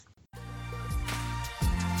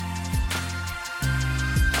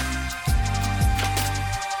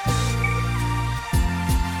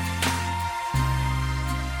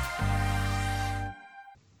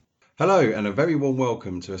Hello, and a very warm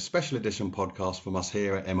welcome to a special edition podcast from us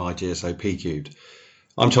here at MIGSO P-Cubed.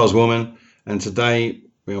 I'm Charles Woolman, and today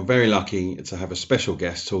we are very lucky to have a special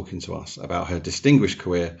guest talking to us about her distinguished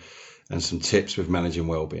career and some tips with managing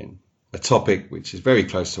wellbeing, a topic which is very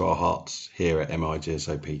close to our hearts here at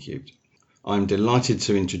MIGSO P-Cubed. I'm delighted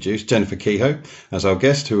to introduce Jennifer Kehoe as our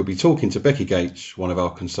guest, who will be talking to Becky Gates, one of our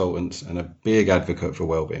consultants and a big advocate for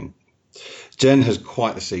wellbeing. Jen has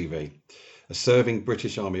quite the CV. A serving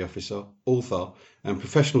British Army officer, author and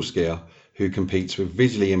professional skier who competes with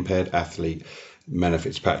visually impaired athlete Menna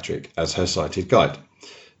Fitzpatrick as her sighted guide.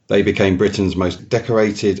 They became Britain's most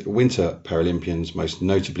decorated Winter Paralympians, most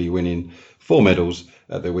notably winning 4 medals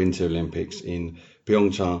at the Winter Olympics in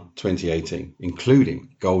Pyeongchang 2018,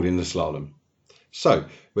 including gold in the slalom. So,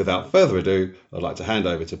 without further ado, I'd like to hand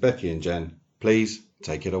over to Becky and Jen. Please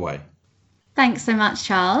take it away. Thanks so much,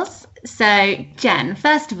 Charles. So, Jen,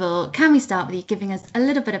 first of all, can we start with you giving us a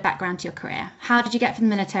little bit of background to your career? How did you get from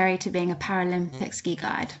the military to being a Paralympic ski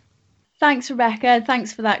guide? Thanks, Rebecca.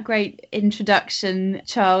 Thanks for that great introduction,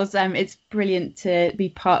 Charles. It's brilliant to be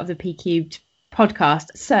part of the P-Cubed podcast.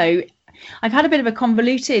 So, I've had a bit of a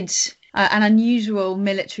convoluted and unusual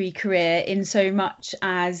military career in so much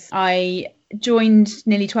as I joined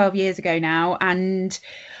nearly 12 years ago now and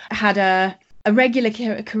had a regular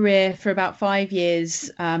career for about 5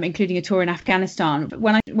 years, including a tour in Afghanistan.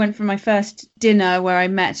 When I went for my first dinner where I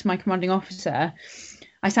met my commanding officer,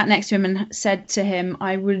 I sat next to him and said to him,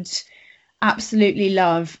 I would absolutely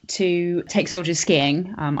love to take soldiers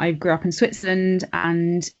skiing. I grew up in Switzerland,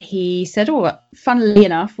 and he said, funnily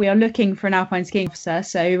enough, we are looking for an alpine skiing officer,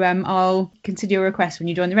 so I'll consider your request when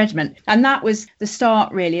you join the regiment. And that was the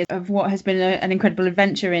start, really, of what has been an incredible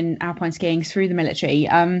adventure in alpine skiing through the military.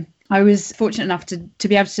 I was fortunate enough to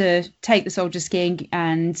be able to take the soldier skiing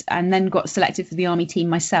and then got selected for the Army team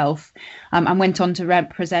myself, and went on to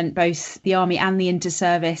represent both the Army and the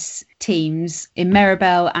inter-service teams in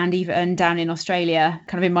Maribel and even down in Australia,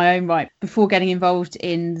 kind of in my own right, before getting involved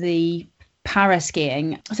in the para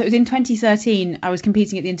skiing. So it was in 2013, I was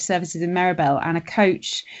competing at the inter-services in Maribel, and a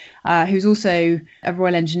coach who's also a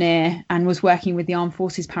Royal Engineer and was working with the Armed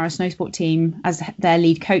Forces para snowsport team as their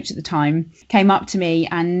lead coach at the time, came up to me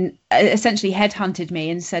and essentially headhunted me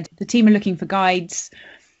and said, the team are looking for guides.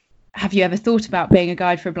 Have you ever thought about being a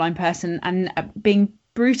guide for a blind person? And being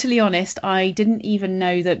brutally honest, I didn't even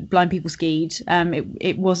know that blind people skied.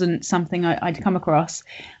 It wasn't something I'd come across.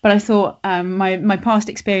 But I thought my past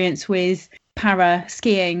experience with para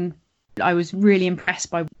skiing, I was really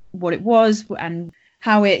impressed by what it was and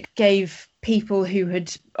how it gave people who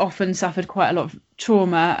had often suffered quite a lot of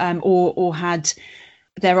trauma or had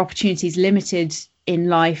their opportunities limited in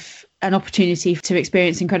life, an opportunity to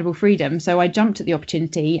experience incredible freedom. So I jumped at the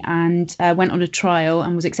opportunity and went on a trial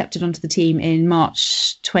and was accepted onto the team in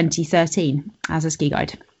March 2013 as a ski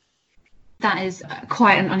guide. That is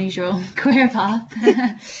quite an unusual career path.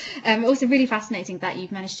 Also really fascinating that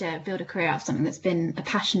you've managed to build a career out of something that's been a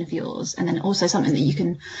passion of yours, and then also something that you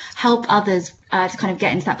can help others to kind of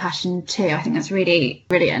get into that passion too. I think that's really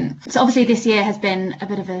brilliant. So obviously this year has been a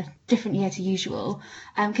bit of a different year to usual.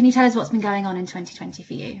 Can you tell us what's been going on in 2020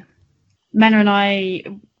 for you? Menna and I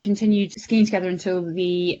continued skiing together until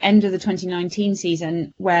the end of the 2019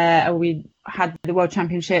 season, where we had the World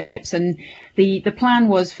Championships, and the plan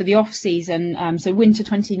was for the off season, so winter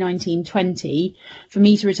 2019-20, for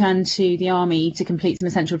me to return to the Army to complete some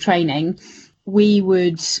essential training. We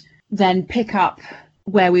would then pick up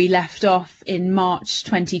where we left off in March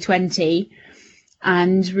 2020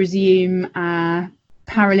 and resume our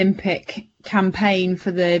Paralympic campaign for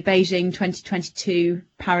the Beijing 2022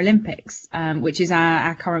 Paralympics, which is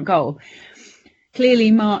our current goal. Clearly,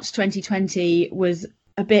 March 2020 was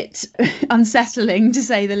a bit unsettling, to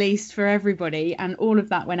say the least, for everybody, and all of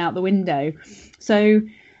that went out the window. So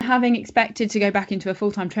having expected to go back into a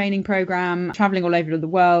full-time training program, traveling all over the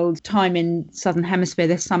world, time in Southern Hemisphere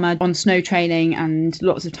this summer on snow training and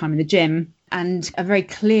lots of time in the gym, and a very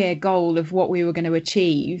clear goal of what we were going to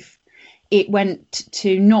achieve, it went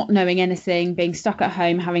to not knowing anything, being stuck at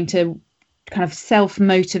home, having to kind of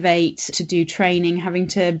self-motivate to do training, having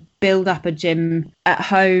to build up a gym at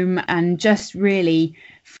home, and just really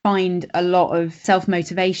find a lot of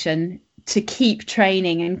self-motivation to keep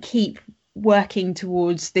training and keep working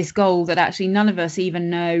towards this goal that actually none of us even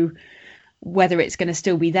know whether it's going to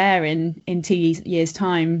still be there in 2 years'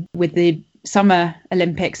 time. With the Summer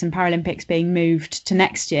Olympics and Paralympics being moved to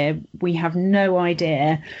next year, we have no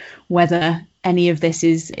idea whether any of this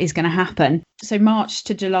is going to happen. So March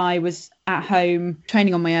to July was at home,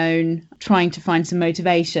 training on my own, trying to find some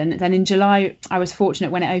motivation. Then in July, I was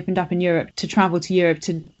fortunate when it opened up in Europe to travel to Europe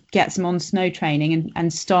to get some on snow training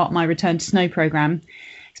and start my return to snow program.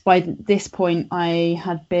 So by this point, I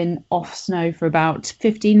had been off snow for about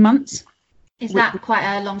 15 months. Is that quite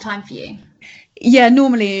a long time for you? Yeah,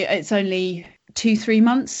 normally it's only 2-3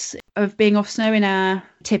 months of being off snow in a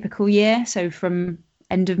typical year. So from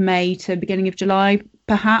end of May to beginning of July,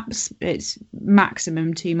 perhaps. It's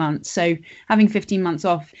maximum 2 months. So having 15 months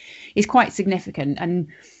off is quite significant. And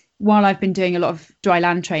while I've been doing a lot of dry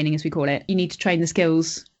land training, as we call it, you need to train the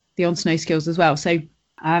skills, the on snow skills as well. So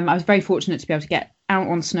I was very fortunate to be able to get out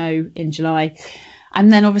on snow in July.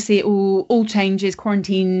 And then obviously it all changes.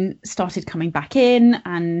 Quarantine started coming back in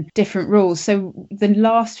and different rules. So the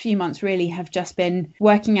last few months really have just been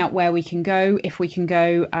working out where we can go, if we can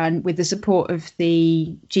go, and with the support of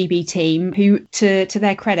the GB team, who to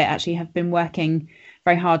their credit actually have been working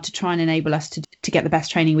very hard to try and enable us to get the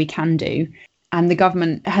best training we can do. And the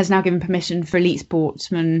government has now given permission for elite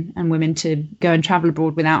sportsmen and women to go and travel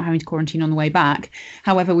abroad without having to quarantine on the way back.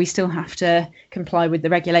 However, we still have to comply with the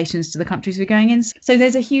regulations to the countries we're going in. So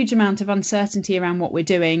there's a huge amount of uncertainty around what we're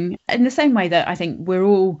doing. In the same way that I think we're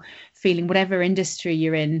all feeling, whatever industry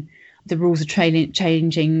you're in, the rules are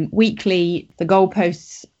changing weekly. The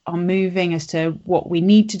goalposts are moving as to what we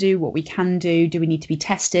need to do, what we can do. Do we need to be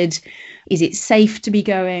tested? Is it safe to be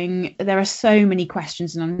going? There are so many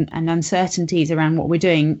questions and uncertainties around what we're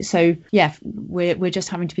doing. So yeah, we're just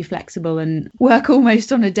having to be flexible and work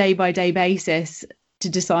almost on a day-by-day basis to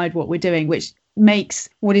decide what we're doing, which makes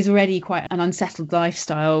what is already quite an unsettled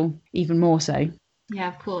lifestyle even more so. Yeah,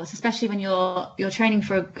 of course, especially when you're training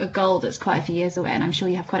for a goal that's quite a few years away, and I'm sure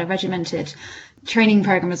you have quite a regimented training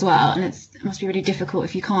program as well, and it must be really difficult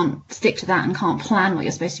if you can't stick to that and can't plan what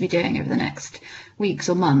you're supposed to be doing over the next weeks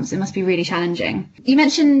or months. It must be really challenging. You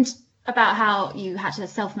mentioned about how you had to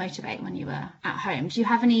self-motivate when you were at home. Do you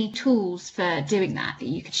have any tools for doing that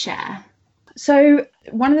you could share? So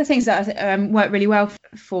one of the things that worked really well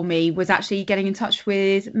for me was actually getting in touch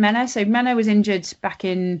with Menna. So Menna was injured back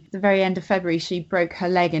in the very end of February. She broke her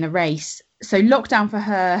leg in a race. So lockdown for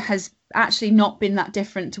her has actually not been that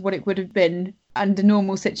different to what it would have been under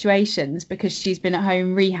normal situations because she's been at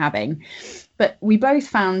home rehabbing. But we both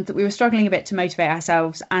found that we were struggling a bit to motivate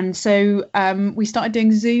ourselves. And so we started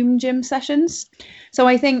doing Zoom gym sessions. So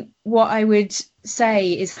I think what I would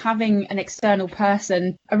say is having an external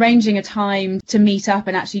person arranging a time to meet up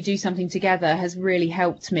and actually do something together has really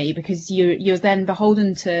helped me, because you're then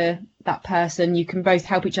beholden to that person. You can both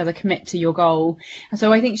help each other commit to your goal. And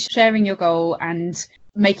so I think sharing your goal and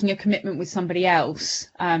making a commitment with somebody else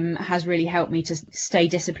has really helped me to stay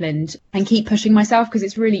disciplined and keep pushing myself, because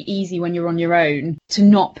it's really easy when you're on your own to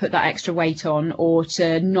not put that extra weight on or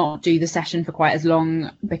to not do the session for quite as long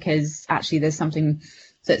because actually there's something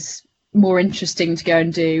that's more interesting to go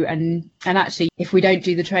and do. And actually, if we don't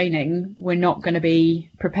do the training, we're not going to be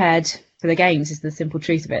prepared for the games, is the simple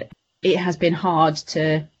truth of it. It has been hard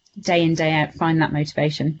to day in, day out find that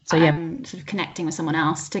motivation. So yeah, sort of connecting with someone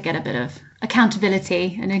else to get a bit of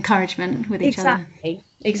accountability and encouragement with each other.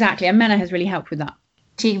 Exactly. And Menna has really helped with that.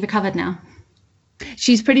 She recovered now?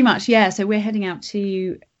 She's pretty much, yeah. So we're heading out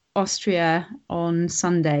to Austria on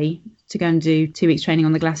Sunday to go and do 2 weeks training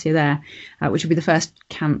on the glacier there, which will be the first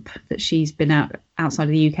camp that she's been outside of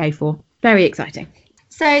the UK for. Very exciting.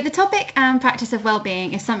 So the topic and practice of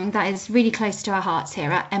wellbeing is something that is really close to our hearts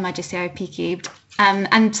here at MIJCO P-Cubed,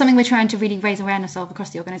 and something we're trying to really raise awareness of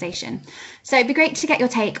across the organisation. So it'd be great to get your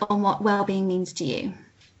take on what wellbeing means to you.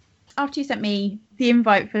 After you sent me the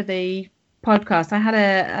invite for the podcast, I had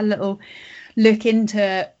a little look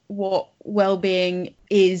into what wellbeing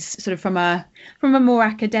is sort of from a more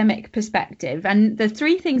academic perspective. And the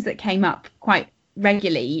three things that came up quite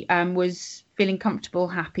regularly was feeling comfortable,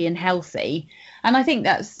 happy and healthy. And I think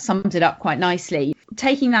that sums it up quite nicely.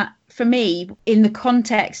 Taking that for me in the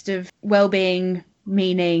context of well-being,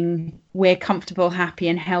 meaning we're comfortable, happy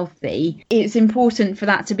and healthy, it's important for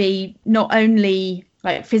that to be not only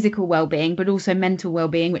like physical well-being, but also mental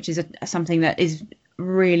well-being, which is something that is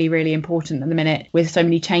really, really important at the minute with so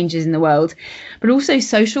many changes in the world, but also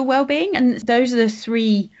social well-being. And those are the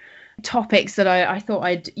three topics that I thought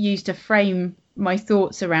I'd use to frame my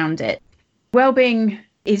thoughts around it. Well-being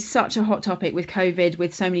is such a hot topic with COVID,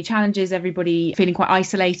 with so many challenges, everybody feeling quite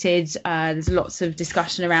isolated. There's lots of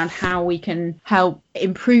discussion around how we can help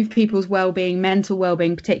improve people's well-being, mental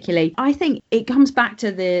well-being particularly. I think it comes back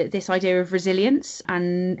to this idea of resilience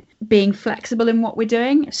and being flexible in what we're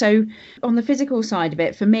doing. So on the physical side of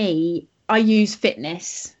it, for me, I use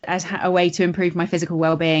fitness as a way to improve my physical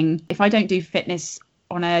well-being. If I don't do fitness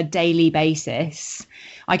on a daily basis,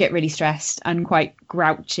 I get really stressed and quite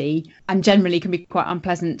grouchy, and generally can be quite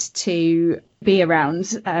unpleasant to be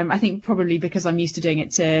around. I think probably because I'm used to doing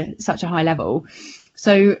it to such a high level.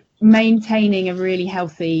 So maintaining a really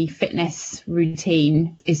healthy fitness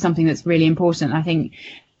routine is something that's really important. I think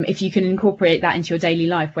if you can incorporate that into your daily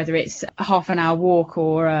life, whether it's a half an hour walk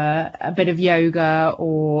or a bit of yoga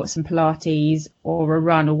or some Pilates or a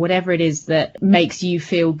run or whatever it is that makes you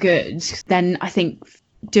feel good, then I think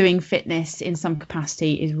doing fitness in some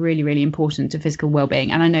capacity is really, really important to physical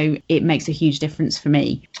well-being. And I know it makes a huge difference for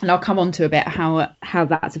me. And I'll come on to a bit how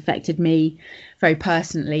that's affected me very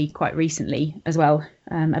personally quite recently as well,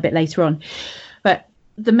 a bit later on. But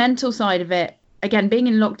the mental side of it, again, being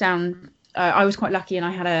in lockdown, I was quite lucky and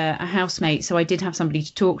I had a housemate, so I did have somebody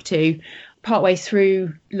to talk to. Partway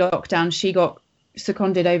through lockdown, she got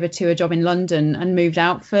seconded over to a job in London and moved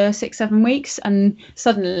out for 6-7 weeks, and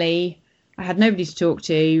suddenly I had nobody to talk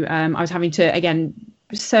to. I was having to, again,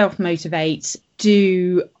 self-motivate,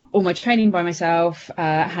 do all my training by myself,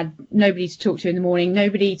 had nobody to talk to in the morning,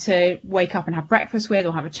 nobody to wake up and have breakfast with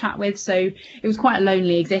or have a chat with. So it was quite a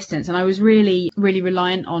lonely existence. And I was really, really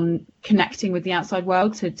reliant on connecting with the outside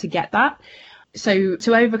world to get that. So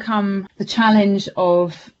to overcome the challenge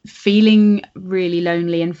of feeling really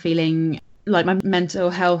lonely and feeling like my mental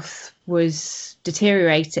health was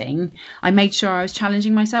deteriorating, I made sure I was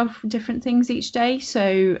challenging myself with different things each day.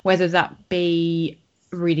 So whether that be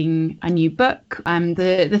reading a new book.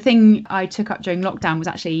 The thing I took up during lockdown was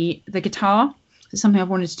actually the guitar. It's something I've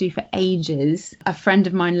wanted to do for ages. A friend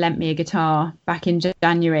of mine lent me a guitar back in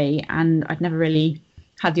January, and I'd never really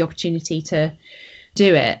had the opportunity to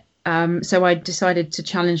do it. So I decided to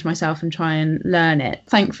challenge myself and try and learn it.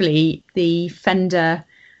 Thankfully, the Fender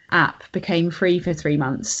app became free for 3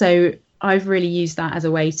 months. So I've really used that as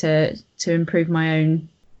a way to improve my own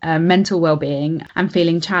mental well-being and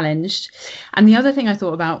feeling challenged. And the other thing I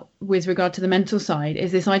thought about with regard to the mental side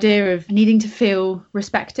is this idea of needing to feel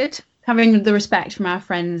respected, having the respect from our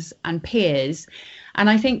friends and peers. And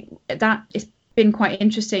I think that it's been quite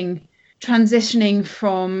interesting transitioning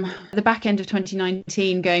from the back end of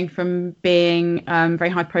 2019, going from being very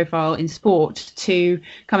high profile in sport to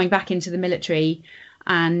coming back into the military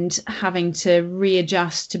and having to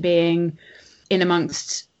readjust to being in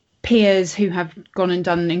amongst peers who have gone and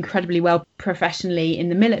done incredibly well professionally in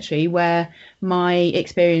the military, where my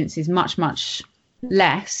experience is much, much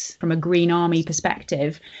less from a Green Army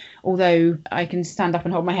perspective. Although I can stand up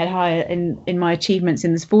and hold my head higher in my achievements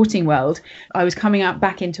in the sporting world, I was coming out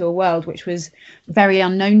back into a world which was very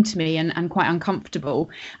unknown to me and quite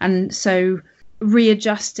uncomfortable. And so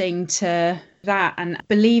readjusting to that and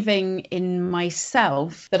believing in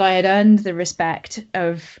myself that I had earned the respect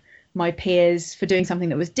of my peers for doing something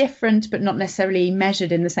that was different, but not necessarily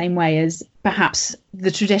measured in the same way as perhaps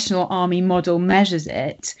the traditional army model measures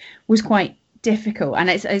it, was quite difficult. And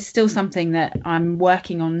it's still something that I'm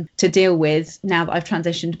working on to deal with now that I've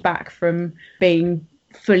transitioned back from being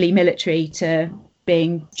fully military to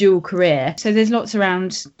being dual career. So there's lots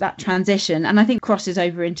around that transition, and I think crosses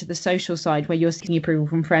over into the social side where you're seeking approval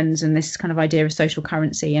from friends and this kind of idea of social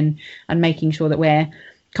currency and making sure that we're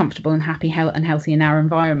comfortable and happy and healthy in our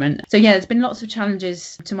environment. So yeah, there's been lots of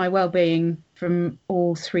challenges to my well-being from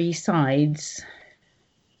all three sides.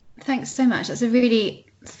 Thanks so much. That's a really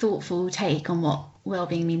thoughtful take on what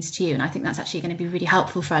well-being means to you, and I think that's actually going to be really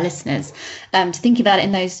helpful for our listeners to think about it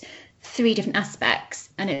in those three different aspects.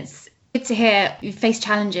 And it's good to hear you've faced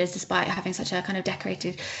challenges despite having such a kind of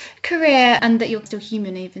decorated career, and that you're still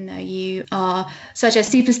human even though you are such a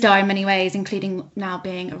superstar in many ways, including now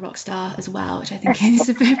being a rock star as well, which I think is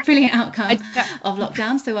a brilliant outcome of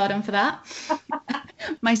lockdown. So well done for that.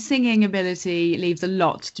 My singing ability leaves a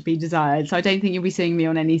lot to be desired, so I don't think you'll be seeing me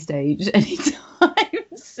on any stage anytime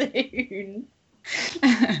soon.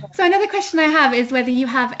 So another question I have is whether you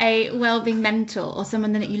have a wellbeing mentor or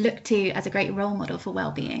someone that you look to as a great role model for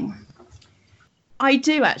well-being. I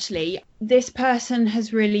do, actually. This person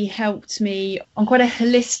has really helped me on quite a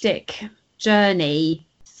holistic journey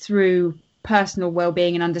through personal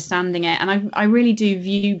well-being and understanding it. And I really do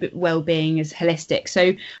view well-being as holistic.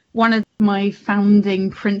 So one of my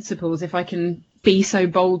founding principles, if I can be so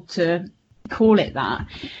bold to call it that,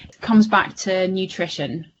 comes back to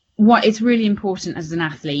nutrition. What it's really important as an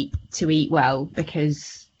athlete to eat well,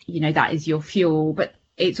 because, you know, that is your fuel. But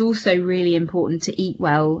it's also really important to eat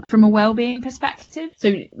well from a well-being perspective.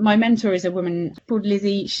 So my mentor is a woman called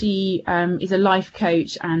Lizzie. She is a life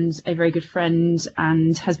coach and a very good friend,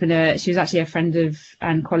 and she was actually a friend of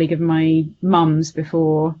and colleague of my mum's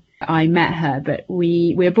before I met her, but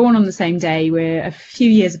we were born on the same day. We're a few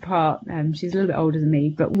years apart. She's a little bit older than me,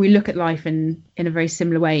 but we look at life in a very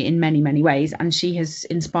similar way in many, many ways. And she has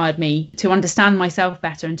inspired me to understand myself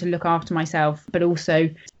better and to look after myself, but also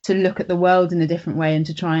to look at the world in a different way and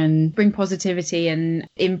to try and bring positivity and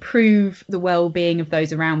improve the well-being of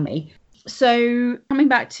those around me. So coming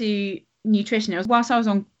back to nutrition, whilst I was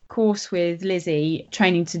on course with Lizzie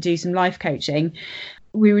training to do some life coaching,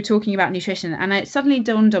 we were talking about nutrition, and it suddenly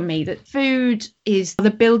dawned on me that food is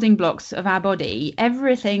the building blocks of our body.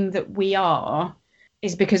 Everything that we are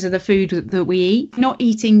is because of the food that we eat. Not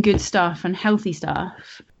eating good stuff and healthy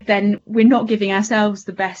stuff, then we're not giving ourselves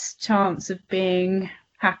the best chance of being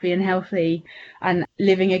happy and healthy and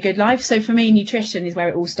living a good life. So for me, nutrition is where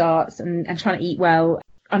it all starts, and trying to eat well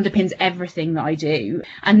underpins everything that I do.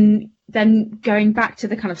 And then going back to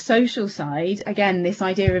the kind of social side, again, this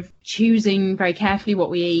idea of choosing very carefully what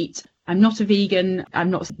we eat. I'm not a vegan. I'm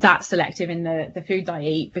not that selective in the food that I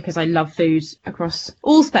eat because I love food across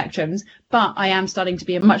all spectrums, but I am starting to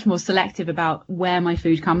be much more selective about where my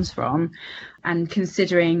food comes from and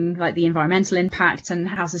considering like the environmental impact and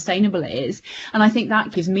how sustainable it is. And I think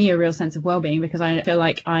that gives me a real sense of well-being because I feel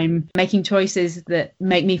like I'm making choices that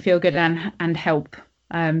make me feel good and help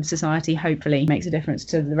society, hopefully makes a difference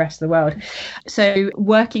to the rest of the world. So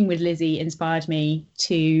working with Lizzie inspired me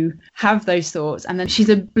to have those thoughts. And then she's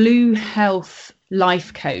a Blue Health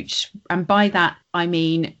life coach. And by that, I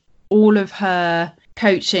mean all of her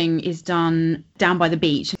coaching is done down by the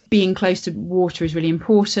beach. Being close to water is really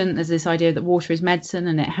important. There's this idea that water is medicine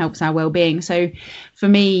and it helps our well-being. So for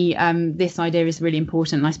me, this idea is really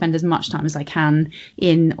important. I spend as much time as I can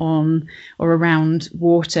in, on, or around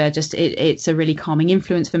water. Just it's a really calming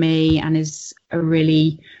influence for me and is a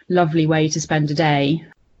really lovely way to spend a day.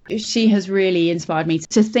 She has really inspired me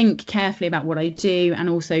to think carefully about what I do and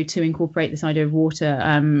also to incorporate this idea of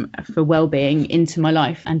water for well-being into my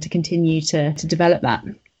life and to continue to develop that.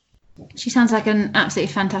 She sounds like an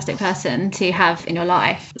absolutely fantastic person to have in your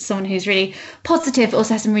life. Someone who's really positive,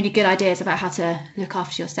 also has some really good ideas about how to look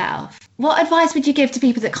after yourself. What advice would you give to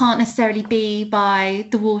people that can't necessarily be by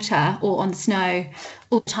the water or on the snow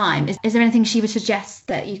all the time? Is there anything she would suggest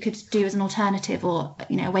that you could do as an alternative or,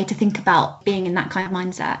 a way to think about being in that kind of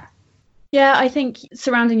mindset? Yeah, I think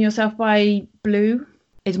surrounding yourself by blue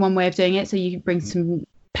is one way of doing it. So you can bring some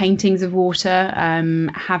paintings of water,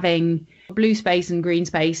 having blue space and green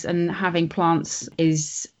space, and having plants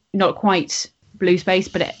is not quite blue space,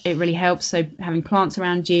 but it really helps. So having plants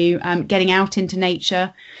around you, getting out into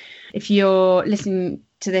nature. If you're listening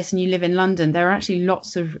to this and you live in London, there are actually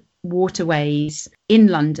lots of waterways in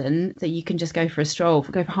London that you can just go for a stroll,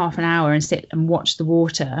 go for half an hour and sit and watch the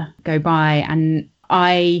water go by. And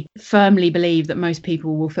I firmly believe that most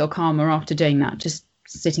people will feel calmer after doing that, just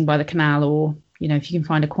sitting by the canal, or if you can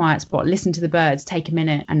find a quiet spot, listen to the birds, take a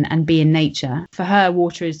minute and be in nature. For her,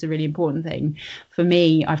 water is the really important thing. For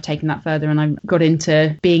me, I've taken that further and I've got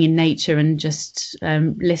into being in nature and just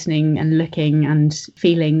listening and looking and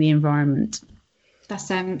feeling the environment. That's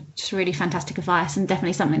just really fantastic advice, and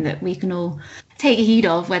definitely something that we can all take heed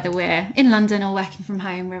of, whether we're in London or working from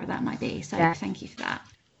home, wherever that might be. So yeah. Thank you for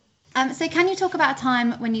that. So can you talk about a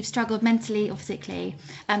time when you've struggled mentally or physically,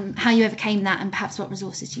 how you overcame that, and perhaps what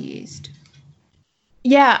resources you used?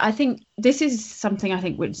 Yeah, I think this is something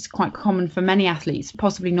which is quite common for many athletes,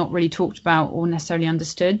 possibly not really talked about or necessarily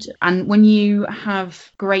understood. And when you have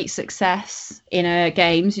great success in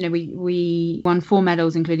games, we won 4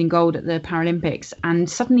 medals, including gold at the Paralympics, and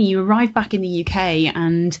suddenly you arrive back in the UK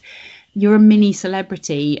and you're a mini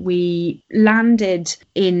celebrity. We landed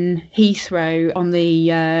in Heathrow on the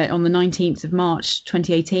 19th of March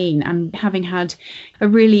 2018, and having had a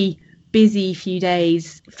really busy few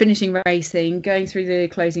days, finishing racing, going through the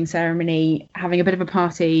closing ceremony, having a bit of a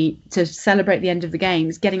party to celebrate the end of the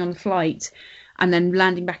games, getting on the flight and then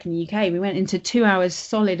landing back in the UK. We went into 2 hours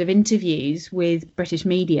solid of interviews with British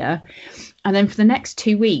media. And then for the next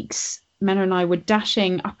 2 weeks, Menna and I were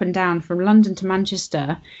dashing up and down from London to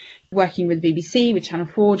Manchester, working with the BBC, with Channel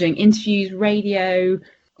 4, doing interviews, radio,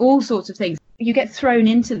 all sorts of things. You get thrown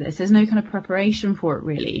into this. There's no kind of preparation for it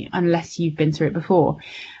really, unless you've been through it before.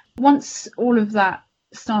 Once all of that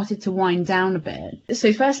started to wind down a bit,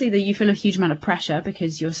 so firstly you feel a huge amount of pressure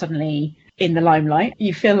because you're suddenly in the limelight.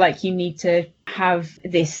 You feel like you need to have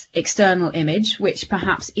this external image, which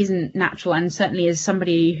perhaps isn't natural, and certainly as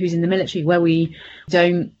somebody who's in the military where we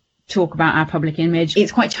don't talk about our public image,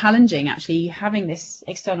 it's quite challenging actually having this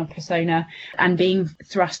external persona and being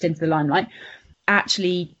thrust into the limelight.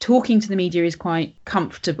 Actually talking to the media is quite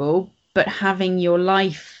comfortable, but having your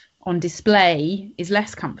life on display is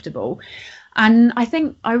less comfortable. And I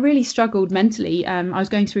think I really struggled mentally. I was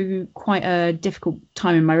going through quite a difficult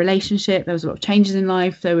time in my relationship. There was a lot of changes in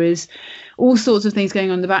life. There was all sorts of things going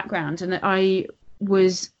on in the background. And I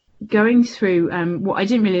was going through what I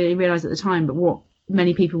didn't really realise at the time, but what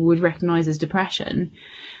many people would recognise as depression,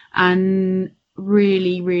 and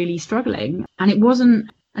really, really struggling. And it wasn't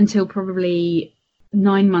until probably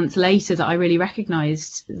 9 months later that I really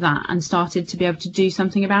recognised that and started to be able to do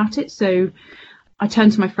something about it. So I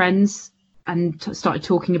turned to my friends and started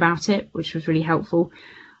talking about it, which was really helpful.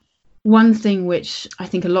 One thing which I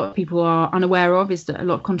think a lot of people are unaware of is that a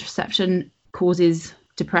lot of contraception causes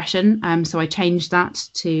depression. So I changed that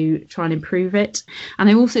to try and improve it. And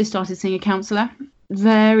I also started seeing a counsellor.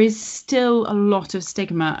 There is still a lot of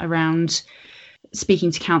stigma around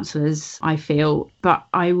speaking to counsellors, I feel, but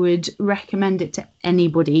I would recommend it to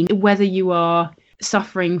anybody, whether you are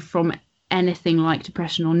suffering from anything like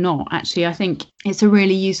depression or not. Actually, I think it's a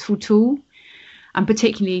really useful tool. And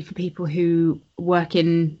particularly for people who work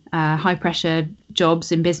in high pressure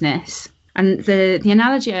jobs in business. And the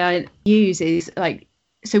analogy I use is like,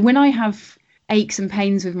 so when I have aches and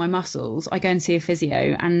pains with my muscles, I go and see a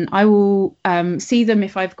physio, and I will see them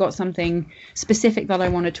if I've got something specific that I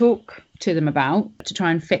want to talk to them about to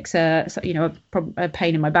try and fix a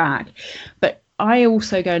pain in my back. But I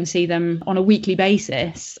also go and see them on a weekly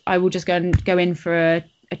basis. I will just go in for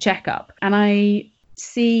a checkup, and I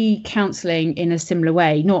see counselling in a similar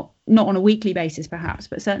way, not on a weekly basis perhaps,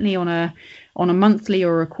 but certainly on a monthly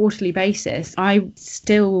or a quarterly basis. I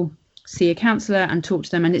still see a counsellor and talk to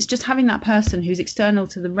them, and it's just having that person who's external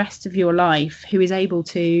to the rest of your life, who is able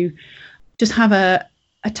to just have a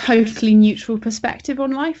totally neutral perspective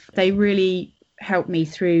on life. They really helped me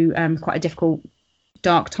through quite a difficult,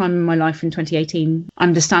 dark time in my life in 2018,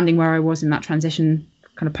 understanding where I was in that transition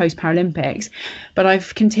kind of post Paralympics. But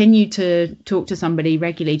I've continued to talk to somebody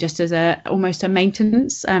regularly, just as almost a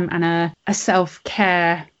maintenance and a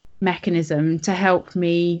self-care mechanism to help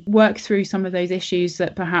me work through some of those issues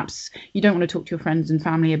that perhaps you don't want to talk to your friends and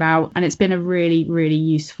family about. And it's been a really, really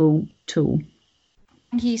useful tool.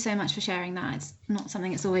 Thank you so much for sharing that. It's not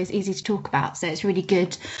something that's always easy to talk about, so it's really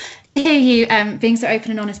good to hear you being so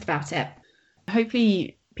open and honest about it.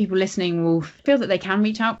 Hopefully people listening will feel that they can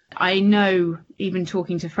reach out. I know even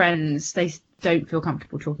talking to friends, they don't feel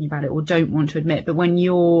comfortable talking about it or don't want to admit, but when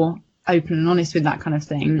you're open and honest with that kind of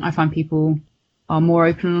thing, I find people are more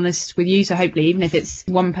open and honest with you. So hopefully, even if it's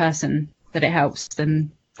one person that it helps,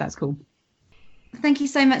 then that's cool. Thank you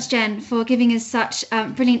so much, Jen, for giving us such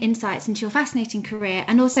brilliant insights into your fascinating career,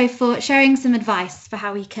 and also for sharing some advice for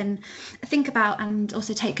how we can think about and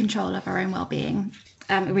also take control of our own well-being.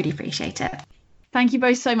 I really appreciate it. Thank you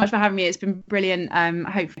both so much for having me. It's been brilliant,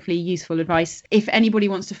 hopefully useful advice. If anybody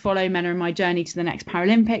wants to follow Menna and my journey to the next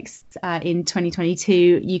Paralympics in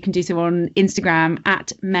 2022, you can do so on Instagram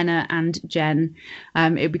at Menna and Jen.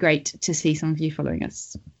 It would be great to see some of you following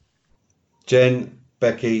us. Jen,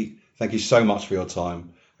 Becky, thank you so much for your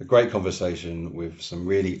time. A great conversation with some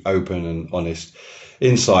really open and honest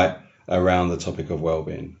insight around the topic of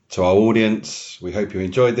wellbeing. To our audience, we hope you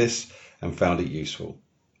enjoyed this and found it useful.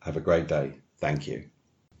 Have a great day. Thank you.